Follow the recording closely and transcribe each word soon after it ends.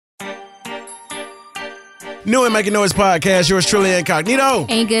New and Making Noise podcast, yours truly incognito.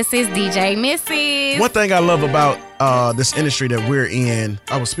 Angus is DJ Mrs. One thing I love about this industry that we're in,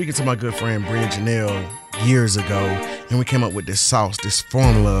 I was speaking to my good friend Bria Janelle years ago, and we came up with this sauce, this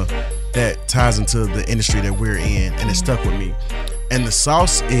formula that ties into the industry that we're in, and it stuck with me. And the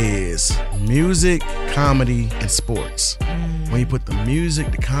sauce is music, comedy, and sports. When you put the music,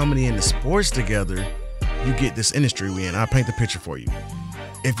 the comedy, and the sports together, you get this industry we're in. I'll paint the picture for you.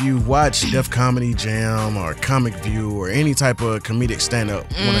 If you watch Def Comedy Jam or Comic View or any type of comedic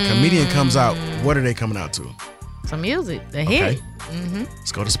stand-up, when a comedian comes out, what are they coming out to? Some music, the hit.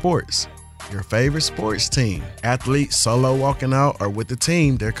 Let's go to sports. Your favorite sports team. Athlete, solo walking out, or with the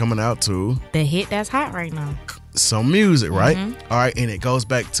team, they're coming out to The hit that's hot right now. some music, right? All right, and it goes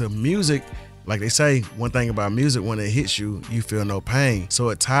back to music. Like they say, one thing about music, when it hits you, you feel no pain. So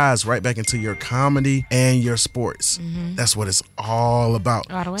it ties right back into your comedy and your sports. That's what it's all about.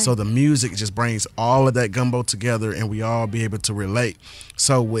 All the way. So the music just brings all of that gumbo together and we all be able to relate.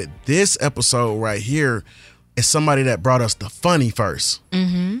 So with this episode right here, it's somebody that brought us the funny first.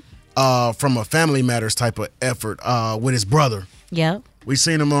 From a Family Matters type of effort with his brother. Yep. We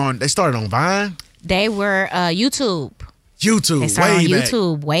seen them they started on Vine? They were YouTube. YouTube, They started way on back.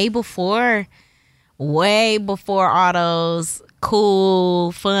 YouTube way before all those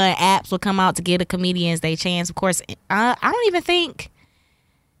cool, fun apps would come out to give the comedians their chance. Of course, I don't even think.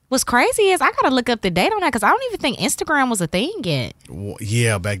 What's crazy is I gotta look up the date on that because I don't even think Instagram was a thing yet.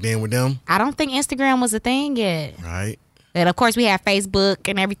 Yeah, back then with them. I don't think Instagram was a thing yet. Right. And of course, we have Facebook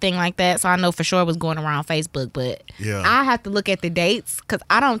and everything like that, so I know for sure it was going around Facebook. But Yeah. I have to look at the dates because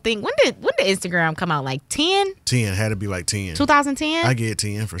I don't think when did Instagram come out? Like 10? 10 had to be like 10. 2010? I get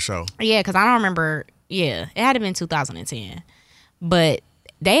 10 for sure. Yeah, because I don't remember. Yeah, it had to been 2010. But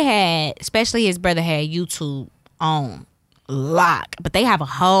they had, especially his brother had YouTube on lock. But they have a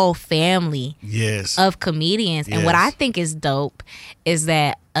whole family Yes. of comedians. And what Yes. I think is dope is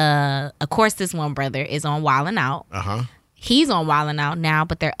that, of course, this one brother is on Wildin' Out. He's on Wildin' Out now,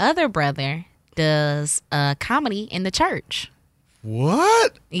 but their other brother does comedy in the church.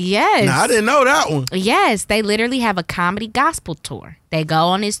 What? Yes. Nah, I didn't know that one. Yes, they literally have a comedy gospel tour. They go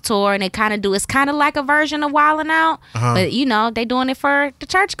on this tour and they kind of do, it's kind of like a version of Wildin' Out, but you know, they doing it for the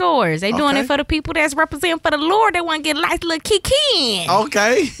churchgoers. They doing Okay. it for the people that's representing for the Lord. They want to get a nice little kick in.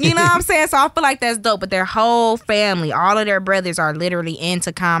 Okay. You know what I'm saying? So I feel like that's dope. But their whole family, all of their brothers are literally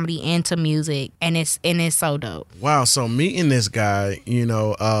into comedy, into music, and it's so dope. Wow. So meeting this guy, you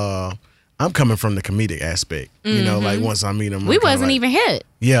know, I'm coming from the comedic aspect. You know, like once I meet him, We I'm kinda wasn't like, even hit.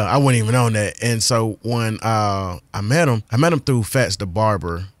 Yeah, I wasn't even on that. And so when I met him through Fats the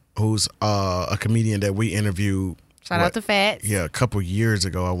Barber, who's a comedian that we interviewed. Shout out to Fats. Yeah, a couple years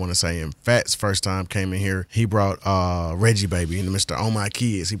ago, I want to say. And Fats first time came in here, he brought Reggie Baby and Mr. Oh My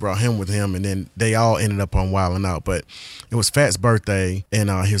Kids. He brought him with him, and then they all ended up on Wildin' Out. But it was Fats' birthday,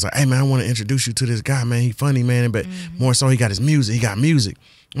 and he was like, "Hey man, I want to introduce you to this guy, man. He funny, man, but more so, he got his music. He got music."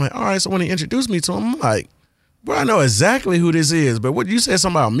 I'm like, all right. So when he introduced me to him, I'm like, bro, I know exactly who this is. But what you said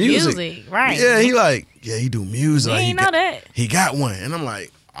something about music? Music, right. Yeah, he do music. You Like, ain't know that. He got one, and I'm like,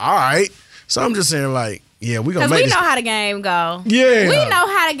 all right. So I'm just saying, like, yeah, we gonna Because make we this. know how the game go. Yeah. We know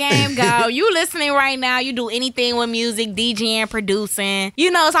how the game go. You listening right now, you do anything with music, DJing, producing. You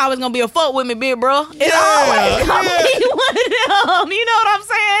know it's always going to be a fuck with me, big bro. It's always going to be one of them. You know what I'm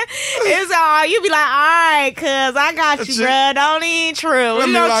saying? It's all, you be like, all right, cuz I got you, bro. Don't even trip. Let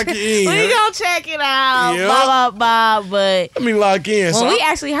me lock you in. We going to check it out. Yep. Blah. But Let me lock in. when So we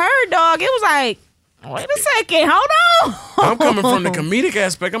actually heard, dog, it was like, wait a second, hold on. I'm coming from the comedic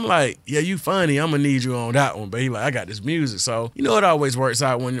aspect. I'm like, yeah, you funny. I'm gonna need you on that one. But he like, I got this music. So you know, it always works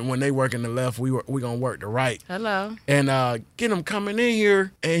out when they work in the left, we gonna work the right. Hello. And get him coming in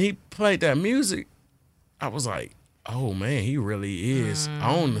here, and he played that music. I was like, oh man, he really is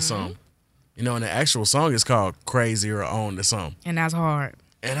on to something. You know, and the actual song is called Crazy or On to Something. And that's hard.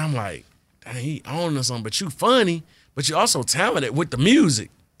 And I'm like, dang, he on to something. But you funny, but you also talented with the music.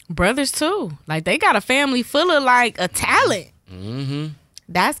 Brothers too. Like they got a family full of like a talent.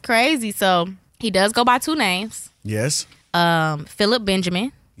 That's crazy. So he does go by two names. Yes. Phillip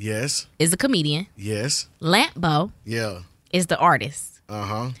Benjamin Yes. is a comedian. Yes. Lantbo Yeah. is the artist.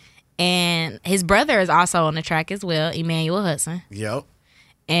 And his brother is also on the track as well, Emmanuel Hudson. Yep.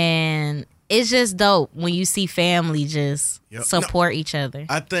 And it's just dope when you see family just support each other.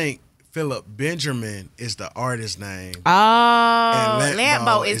 I think Phillip Benjamin is the artist name. Oh, And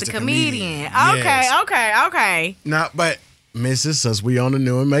Lantbo is the comedian. Yes. Okay. Now, but Mrs., since we on the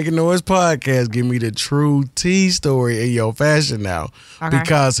New and Making Noise podcast, give me the true tea story in your fashion now. Okay.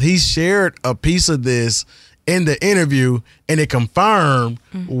 Because he shared a piece of this in the interview, and it confirmed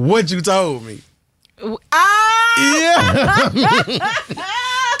what you told me. Oh, Yeah.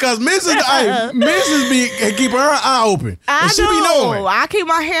 Because Mrs. be keeping her eye open. I she be knowing. I keep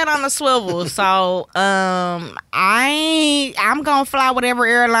my head on the swivel. So I'm gonna fly whatever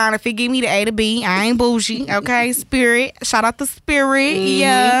airline if it give me the A to B. I ain't bougie. Okay, Spirit. Shout out to Spirit. Mm-hmm.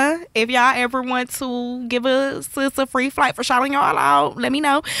 Yeah. If y'all ever want to give a free flight for shouting y'all out, let me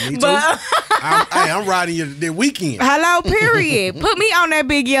know. Me too. I'm riding you the weekend. Hello, period. Put me on that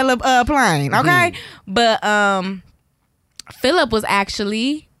big yellow plane, okay? Mm-hmm. But Phillip was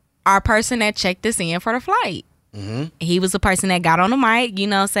actually our person that checked us in for the flight. Mm-hmm. He was the person that got on the mic,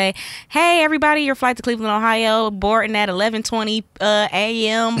 say, hey, everybody, your flight to Cleveland, Ohio, boarding at 11:20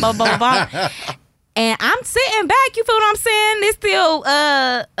 a.m., blah, blah, blah. And I'm sitting back, you feel what I'm saying? It's still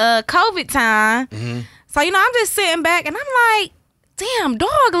COVID time. Mm-hmm. So, I'm just sitting back, and I'm like, damn,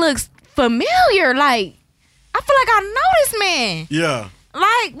 dog looks familiar. Like, I feel like I know this man. Yeah.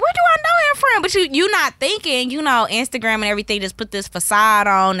 Like, where do I know him from? But you not thinking, Instagram and everything just put this facade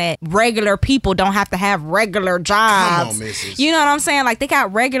on that regular people don't have to have regular jobs. Come on, missus. You know what I'm saying? Like, they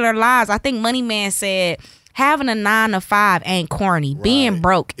got regular lives. I think Money Man said, having a 9 to 5 ain't corny. Right. Being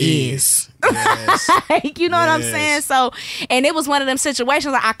broke is. Yes. Like, you know what I'm saying? So, and it was one of them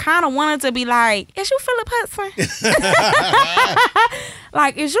situations like, I kind of wanted to be like, is you Phillip Hudson?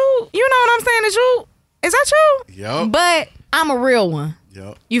 Like, is you know what I'm saying? Is that you? Yep. But I'm a real one.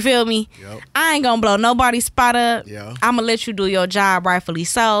 Yep. You feel me? Yep. I ain't gonna blow nobody's spot up. Yep. I'm gonna let you do your job rightfully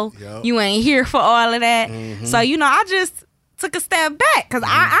so. Yep. You ain't here for all of that. Mm-hmm. So, I just took a step back because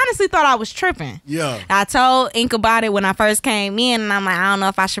I honestly thought I was tripping. Yeah. I told Ink about it when I first came in, and I'm like, I don't know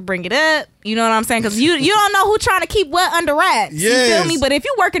if I should bring it up. You know what I'm saying? Because you don't know who trying to keep what under wraps. Yes. You feel me? But if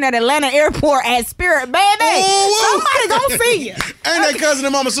you working at Atlanta Airport at Spirit, baby, somebody gonna see you. Ain't that cousin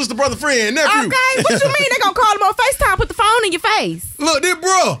and mama, sister, brother, friend, nephew? Okay, what you mean? They gonna call them on FaceTime, put the phone in your face. Look, this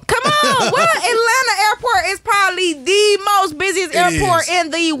bro. Come on. Well, Atlanta Airport is probably the most busiest airport in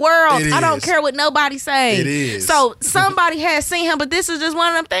the world. I don't care what nobody say. It is. So somebody has seen him, but this is just one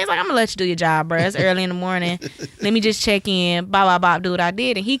of them things. Like, I'm gonna let you do your job, bro. It's early in the morning. Let me just check in. Bop, do what I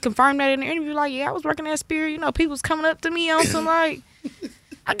did, and he confirmed that in the interview. Like, yeah, I was working at Spirit. People was coming up to me on some like,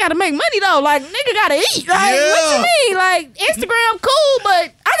 I gotta make money though. Like, nigga gotta eat. Like, what you mean? Like, Instagram cool,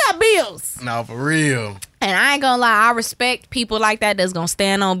 but I got bills. No, for real. And I ain't gonna lie, I respect people like that that's gonna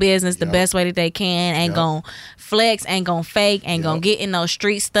stand on business the best way that they can, ain't gonna flex, ain't gonna fake, ain't gonna get in those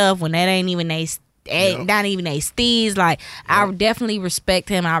street stuff when that ain't even not even they steez. Like, I definitely respect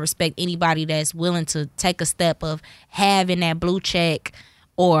him. I respect anybody that's willing to take a step of having that blue check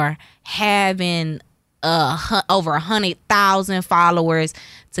or having over 100,000 followers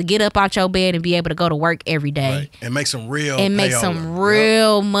to get up out your bed and be able to go to work every day. Right. And make some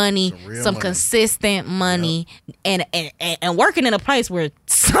real money, some consistent money, and working in a place where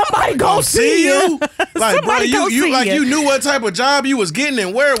somebody gonna see you. Like, bro, you knew what type of job you was getting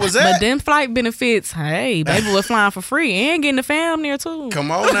and where it was at. But them flight benefits, hey, baby was flying for free and getting the fam there too.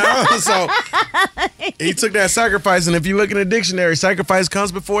 Come on now. So he took that sacrifice, and if you look in the dictionary, sacrifice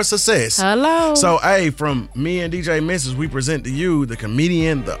comes before success. Hello. So, hey, from me and DJ Mrs., we present to you the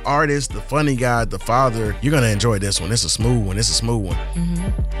comedian, the artist, the funny guy, the father. You're gonna enjoy this one. It's a smooth one.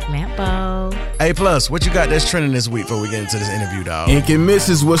 Mm-hmm. Lantbo. A+, what you got that's trending this week before we get into this interview, dog? Ink and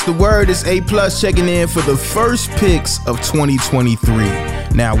Mrs., what's the word? It's A+ checking in for the first picks of 2023.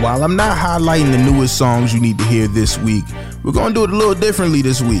 Now, while I'm not highlighting the newest songs you need to hear this week, we're gonna do it a little differently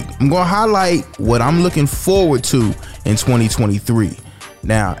this week. I'm gonna highlight what I'm looking forward to in 2023.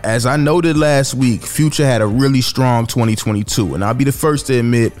 Now, as I noted last week, Future had a really strong 2022, and I'll be the first to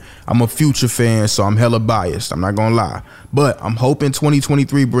admit I'm a Future fan, so I'm hella biased. I'm not gonna lie. But I'm hoping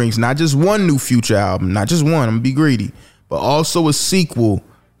 2023 brings not just one new Future album, not just one, I'm gonna be greedy, but also a sequel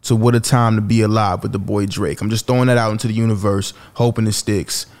to What a Time to Be Alive with the boy Drake. I'm just throwing that out into the universe, hoping it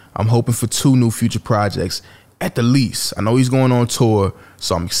sticks. I'm hoping for 2 new Future projects, at the least. I know he's going on tour,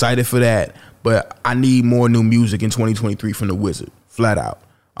 so I'm excited for that, but I need more new music in 2023 from the Wizard. Flat out.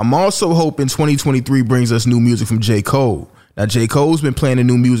 I'm also hoping 2023 brings us new music from J. Cole. Now, J. Cole's been playing the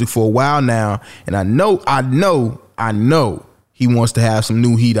new music for a while now, and I know he wants to have some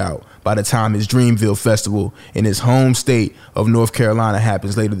new heat out by the time his Dreamville Festival in his home state of North Carolina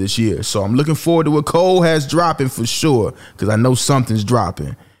happens later this year. So I'm looking forward to what Cole has dropping for sure, because I know something's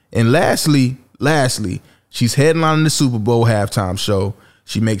dropping. And lastly, she's headlining the Super Bowl halftime show.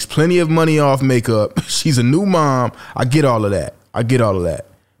 She makes plenty of money off makeup. She's a new mom. I get all of that.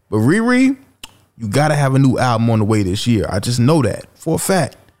 But Riri, you gotta have a new album on the way this year. I just know that for a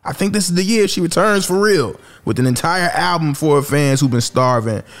fact. I think this is the year she returns for real, with an entire album for her fans who've been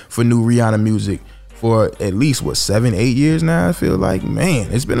starving for new Rihanna music. for at least 7-8 years now. I feel like, man,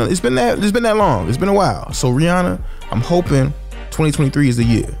 it's been that long. It's been a while. So Rihanna, I'm hoping 2023 is the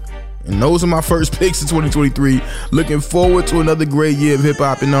year. And those are my first picks of 2023. Looking forward to another great year of hip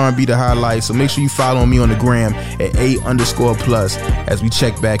hop and R&B to highlight. So make sure you follow me on the gram at A_plus as we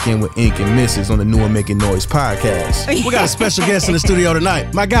check back in with Ink and Mrs. on the New and Making Noise podcast. We got a special guest in the studio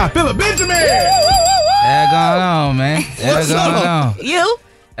tonight. My guy, Phillip Benjamin. What's going on, man? What's going on? You?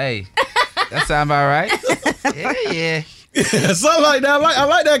 Hey, that sound about right. Yeah. Something like that. I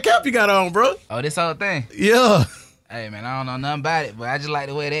like that cap you got on, bro. Oh, this whole thing? Yeah. Hey, man, I don't know nothing about it, but I just like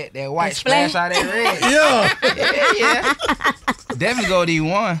the way that white Splash. splash out that red. Yeah. Yeah. Definitely go to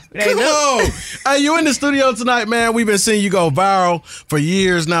D1. Come on. Hey, you in the studio tonight, man. We've been seeing you go viral for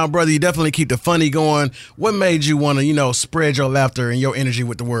years now, brother. You definitely keep the funny going. What made you want to, spread your laughter and your energy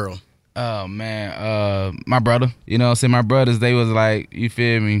with the world? Oh, man, my brother. You know what I'm saying? My brothers, they was like, you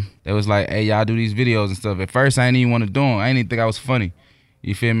feel me? They was like, hey, y'all do these videos and stuff. At first, I didn't even want to do them. I didn't even think I was funny.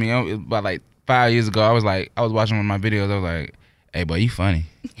 You feel me? About like 5 years ago, I was watching one of my videos. I was like, hey, boy, you funny.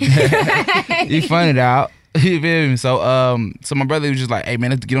 You funny, dog. You feel me? So my brother was just like, hey, man,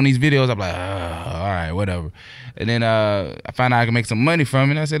 let's get on these videos. I'm like, all right, whatever. And then I found out I could make some money from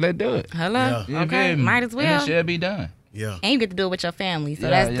it. And I said, let's do it. Hello. You Okay, feel me? might as well. And it should be done. Yeah. And you get to do it with your family, so Yeah,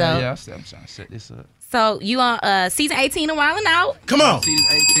 that's yeah, dope. yeah. I'm trying to set this up. So you on season 18 of Wildin' Out? Come on. Season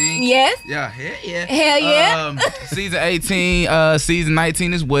 18. Yes. Yeah, hell yeah. Hell yeah. Season 18, season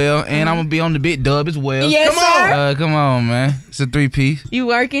 19 as well. And I'm going to be on the big dub as well. Yes, Come on. sir. Come on, man. It's a 3-piece. You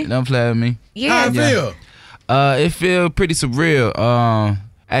working? Don't play with me. Yeah. How it feel? It feel pretty surreal.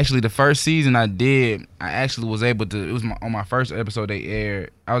 Actually, the first season I did, I actually was able to, it was on my first episode they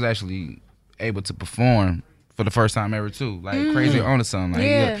aired, I was actually able to perform for the first time ever too. Like Crazy on or something. Like,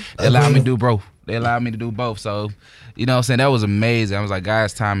 Yeah. they allowed me to do both. They allowed me to do both. So, you know what I'm saying? That was amazing. I was like,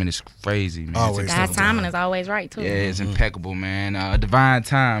 God's timing is crazy, man. Always. It's God's timing is always right, too. yeah, it's impeccable, man. Divine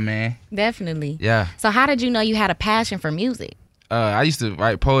time, man. Definitely. Yeah. So how did you know you had a passion for music? I used to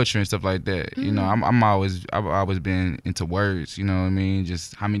write poetry and stuff like that. You know, I've always been into words. You know what I mean?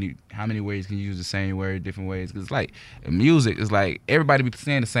 Just how many ways can you use the same word different ways? Because like music is like everybody be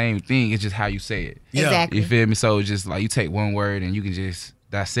saying the same thing. It's just how you say it. Yeah. Exactly. You feel me? So it's just like you take one word and you can just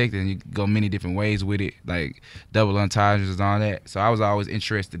dissect it and you can go many different ways with it, like double entendres and all that. So I was always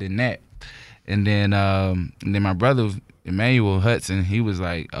interested in that. And then my brother Emmanuel Hudson, he was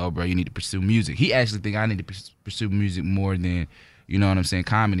like, "Oh, bro, you need to pursue music." He actually think I need to pursue music more than, you know what I'm saying,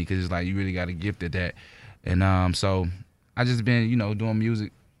 comedy, because it's like you really got a gift at that. And so I just been, doing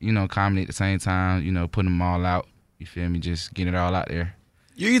music, comedy at the same time, putting them all out. You feel me? Just getting it all out there.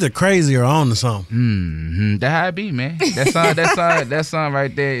 You're either crazy or on to something. That's how it be, man. That song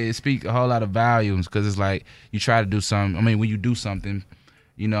right there, it speaks a whole lot of volumes, because it's like you try to do something. I mean, when you do something,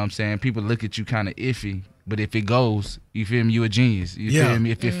 you know what I'm saying, people look at you kind of iffy. But if it goes, you feel me, you a genius. You feel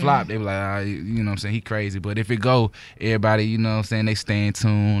me? If it flop, they be like, you know what I'm saying, he crazy. But if it go, everybody, you know what I'm saying, they stay in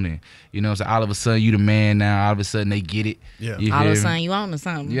tune. And, you know what I'm saying, all of a sudden, you the man now. All of a sudden, they get it. Yeah. You All of a feel me? sudden, you on to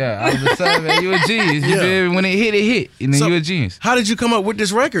something. Yeah, all of a sudden, man, you a genius. You Yeah. feel me? When it hit. And then So, you a genius. How did you come up with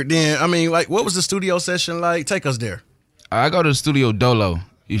this record then? I mean, like, what was the studio session like? Take us there. I go to the studio Dolo.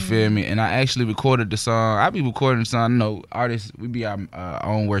 You feel me? And I actually recorded the song. I be recording the song. Artists, we be our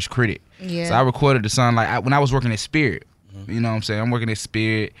own worst critic. Yeah. So I recorded the song when I was working at Spirit. You know what I'm saying? I'm working at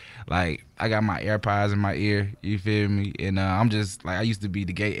Spirit. Like, I got my AirPods in my ear. You feel me? And I'm just, like, I used to be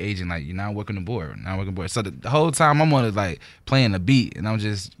the gate agent. Like, I'm working the board. So the whole time I'm on it, like, playing a beat. And I'm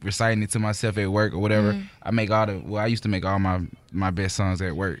just reciting it to myself at work or whatever. I used to make all my best songs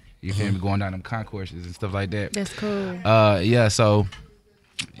at work. You feel me? Going down them concourses and stuff like that. That's cool. I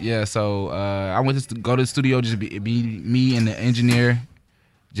went to go to the studio, just be me and the engineer,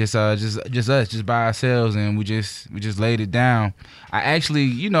 just us, just by ourselves, and we just laid it down. I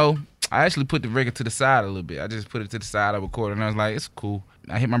actually put the record to the side a little bit. I just put it to the side, I recorded, and I was like, it's cool.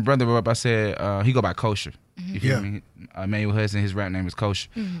 I hit my brother up. I said, he go by Kosher. You feel me? Emmanuel Hudson, his rap name is Kosher.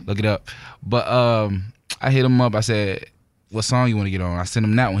 Look it up. But I hit him up. I said, what song you want to get on? I sent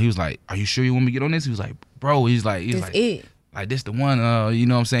him that one. He was like, are you sure you want me to get on this? He was like, bro, he's like, it. like, this the one, you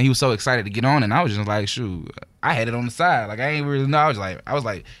know what I'm saying? He was so excited to get on, and I was just like, shoot, I had it on the side. Like, I ain't really know. I was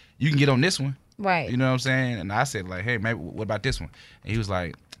like, you can get on this one. Right. You know what I'm saying? And I said, like, hey, maybe, what about this one? And he was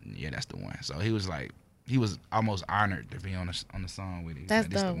like, yeah, that's the one. So he was like, he was almost honored to be on the song with it. That's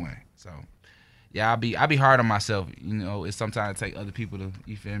like, this dope. the one. So, yeah, I be hard on myself. You know, it's sometimes it take other people to,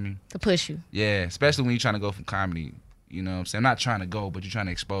 you feel me? To push you. Yeah, especially when you're trying to go from comedy. You know what I'm saying? I'm not trying to go, but you're trying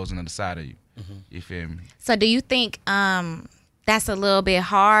to expose another side of you. You feel me? So do you think that's a little bit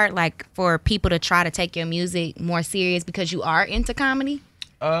hard, like, for people to try to take your music more serious because you are into comedy?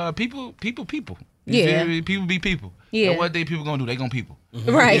 People. You You feel me? People be people. Yeah. And what people gonna do? They gonna people.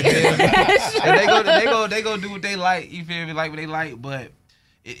 Right. And they go do what they like. You feel me? Like what they like, but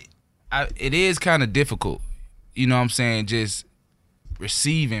it is kind of difficult. You know what I'm saying? Just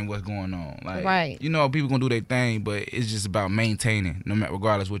receiving what's going on. Like, right. You know, people gonna do their thing, but it's just about maintaining, no matter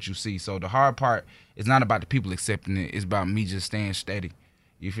regardless what you see. So the hard part is not about the people accepting it. It's about me just staying steady.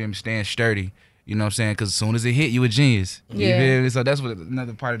 You feel me? Staying sturdy. You know what I'm saying? Because as soon as it hit, you a genius. You feel me? So that's what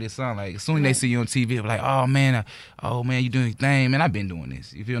another part of this song. Like, as soon as they see you on TV, they're like, oh man, you doing your thing. Man, I've been doing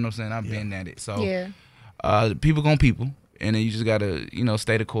this. You feel what I'm saying? I've been at it. So people gonna people. And then you just gotta,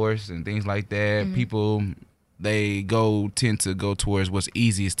 stay the course and things like that. Mm-hmm. People, they tend to go towards what's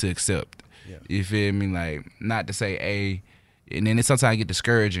easiest to accept. Yeah. You feel me? Like, not to say A, and then it sometimes get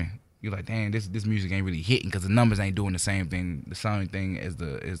discouraging. You're like, dang, this music ain't really hitting because the numbers ain't doing the same thing as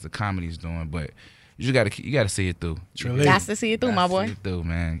the comedy's doing. But you gotta see it through. Got to see it through, my boy. See it through,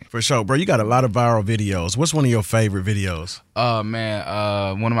 man. For sure, bro. You got a lot of viral videos. What's one of your favorite videos?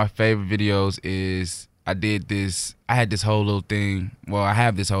 Man, one of my favorite videos is I had this whole little thing. Well, I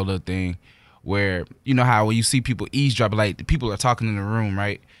have this whole little thing where, you know how when you see people eavesdrop, like the people are talking in the room,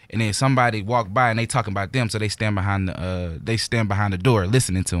 right? And then somebody walk by and they talking about them, so they stand behind the door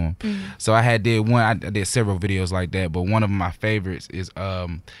listening to them. Mm-hmm. So I did several videos like that, but one of my favorites is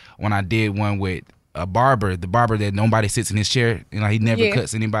when I did one with the barber that nobody sits in his chair, he never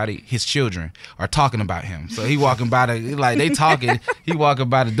cuts anybody. His children are talking about him, so he walking by they talking. He walking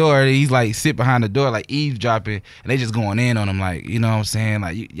by the door, he's like sit behind the door like eavesdropping, and they just going in on him, like, you know what I'm saying,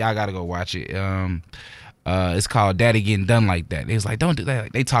 like y'all gotta go watch it. It's called Daddy Getting Done Like That. It's like, don't do that.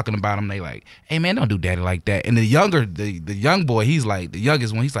 Like, they talking about him. They like, hey man, don't do daddy like that. And the young boy, he's like the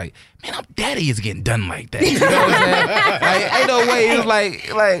youngest one. He's like, man, daddy is getting done like that. You know what I'm saying? Like, ain't no way. It's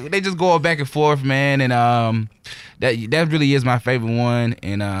like they just go back and forth, man. And that really is my favorite one.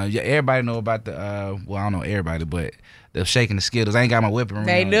 And everybody know about the well, I don't know everybody, but the shaking the Skittles. I ain't got my whipping.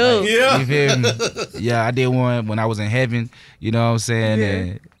 They do. Like, you feel me? Yeah, I did one when I was in heaven. You know what I'm saying? Yeah.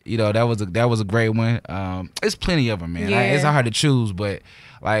 And, that was a great one. It's plenty of them, man. Yeah. It's hard to choose, but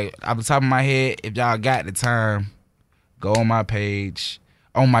like off the top of my head, if y'all got the time, go on my page,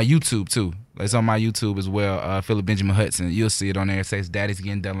 on my YouTube too. It's on my YouTube as well. Phillip Benjamin Hudson. You'll see it on there. It says Daddy's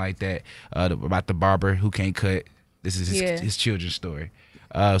Getting Done Like That. About the barber who can't cut. This is his children's story.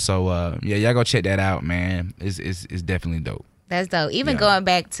 So y'all go check that out, man. It's definitely dope. That's dope. Even going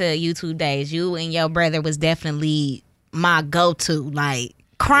back to YouTube days, you and your brother was definitely my go-to, like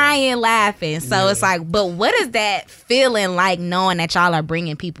crying, laughing. So it's like, but what is that feeling like knowing that y'all are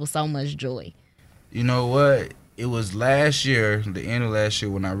bringing people so much joy? You know what? It was last year, the end of last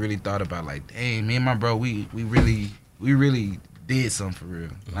year, when I really thought about, like, dang, me and my bro, we really did something for real.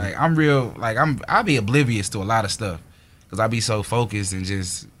 Mm-hmm. Like, I'm real, like, I'll be oblivious to a lot of stuff because I be so focused and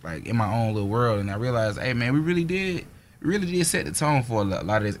just like in my own little world. And I realized, hey man, we really did set the tone for a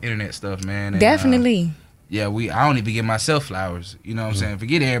lot of this internet stuff, man. And, definitely. I don't even give myself flowers. You know what I'm saying?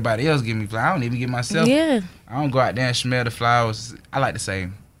 Forget everybody else give me flowers. I don't even give myself. Yeah. I don't go out there and smell the flowers. I like to say,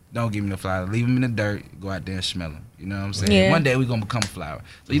 don't give me no flowers. Leave them in the dirt. Go out there and smell them. You know what I'm saying? Yeah. One day we gonna become a flower.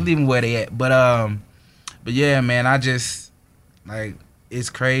 So you leave them where they at. But yeah, man. I just like it's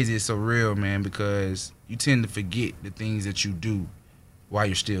crazy. It's so real, man, because you tend to forget the things that you do while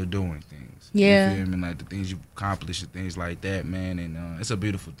you're still doing things. Yeah. You feel me? Like the things you accomplish and things like that, man. And it's a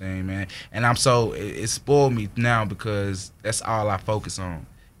beautiful thing, man. And I'm so, it spoiled me now because that's all I focus on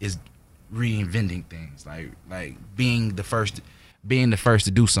is reinventing things. Like being the first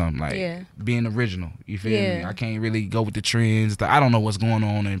to do something. Like being original. You feel me? I can't really go with the trends. I don't know what's going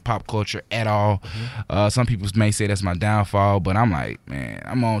on in pop culture at all. Mm-hmm. Some people may say that's my downfall, but I'm like, man,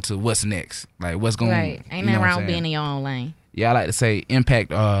 I'm on to what's next. Like what's going on. Right. Ain't nothing wrong with being in your own lane. Yeah, I like to say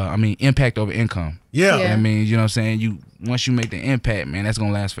impact over income. Yeah. I mean, you know what I'm saying? Once you make the impact, man, that's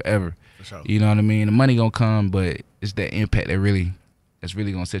gonna last forever. For sure. You know what I mean? The money gonna come, but it's that impact that's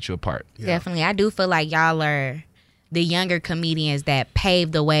really gonna set you apart. Yeah. Definitely. I do feel like y'all are the younger comedians that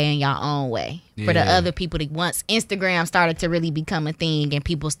paved the way in your own way. For the other people that once Instagram started to really become a thing and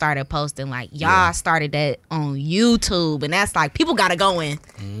people started posting, like y'all started that on YouTube, and that's like people gotta go and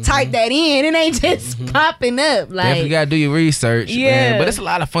type that in. It ain't just popping up. Like definitely gotta do your research, man. But it's a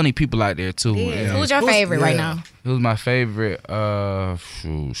lot of funny people out there too. Yeah. Who's your favorite right now? Who's my favorite?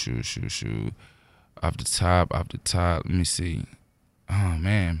 Shoot. Off the top. Let me see. Oh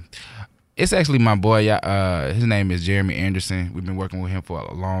man. It's actually my boy. His name is Jeremy Anderson. We've been working with him for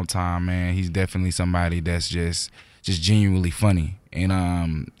a long time, man. He's definitely somebody that's just just genuinely funny.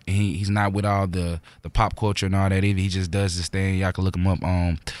 And he's not with all the pop culture and all that either. He just does this thing. Y'all can look him up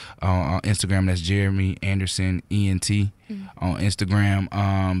on Instagram. That's Jeremy Anderson ENT on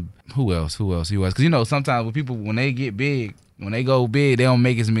Instagram. Who else? Because sometimes when people when they get big, when they go big, they don't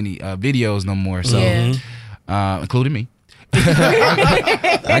make as many videos no more. So including me.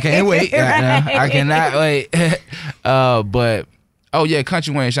 I can't wait. I cannot wait. But oh yeah,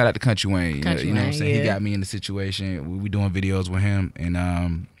 Country Wayne. Shout out to Country Wayne. You know what I'm saying? He got me in the situation. We doing videos with him and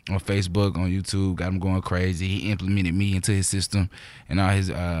on Facebook, on YouTube. Got him going crazy. He implemented me into his system and all his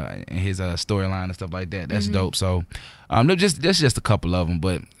storyline and stuff like that. That's dope. So that's just a couple of them,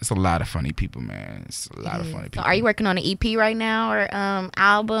 but it's a lot of funny people, man. It's a lot of funny people. So are you working on an EP right now or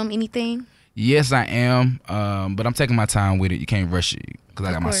album? Anything? Yes, I am, but I'm taking my time with it. You can't rush it because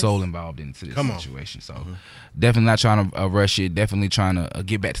I got my soul involved into this situation. So definitely not trying to rush it. Definitely trying to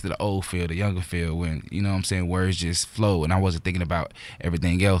get back to the old feel, the younger feel when, you know what I'm saying, words just flow and I wasn't thinking about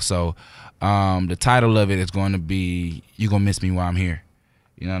everything else. So the title of it is going to be You Gonna Miss Me While I'm Here.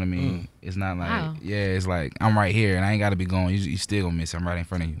 You know what I mean? It's not like, it's like I'm right here and I ain't got to be going. You still going to miss it. I'm right in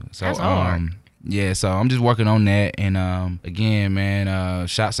front of you. So, that's hard. Yeah, so I'm just working on that, and again, man,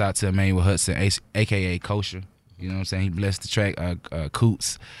 shouts out to Emmanuel Hudson, aka Kosher. You know what I'm saying? He blessed the track,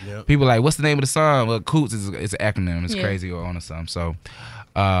 Coots. Yep. People are like, what's the name of the song? Well, Coots is an acronym. It's crazy or on or something. So,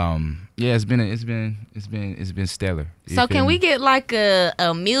 it's been stellar. So can we get like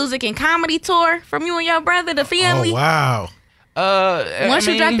a music and comedy tour from you and your brother, the family? Oh wow! Once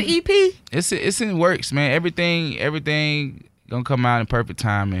you drop the EP, it's in works, man. Everything gonna come out in perfect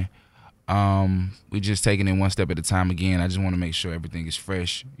timing. We just taking it one step at a time again. I just want to make sure everything is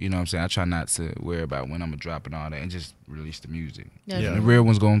fresh. You know what I'm saying? I try not to worry about when I'm going to drop and all that and just release the music. Yeah. And the real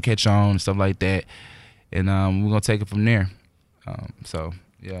one's going to catch on and stuff like that. And we're going to take it from there.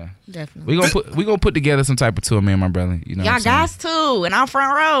 Yeah. Definitely. We gonna put together some type of tour, me and my brother. You know y'all guys too, and I'm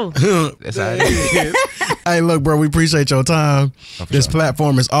front row. That's how it is. Hey, look, bro, we appreciate your time. This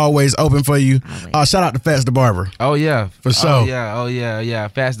platform is always open for you. Shout out to Fats the Barber. Oh yeah, for sure. Oh yeah.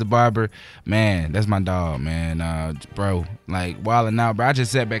 Fats the Barber, man, that's my dog, man. Bro, like wilding out, bro. I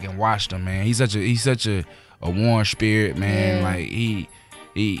just sat back and watched him, man. He's such a warm spirit, man. Like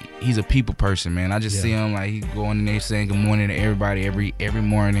he's a people person, man. I just see him like he going in there saying good morning to everybody every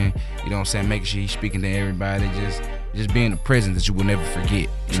morning. You know what I'm saying? Making sure he's speaking to everybody. Just being a presence that you will never forget. You know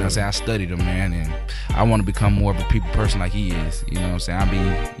what I'm saying? I studied him, man, and I want to become more of a people person like he is. You know what I'm saying? I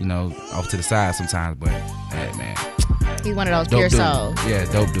be, off to the side sometimes, but hey, man. He's one of those pure souls. Yeah,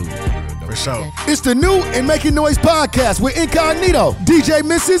 dope dude. For sure. It's the new and Making Noise podcast with Incognito, DJ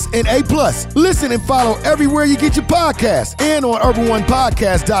Misses, and A+. Listen and follow everywhere you get your podcasts and on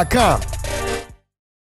urban1podcast.com.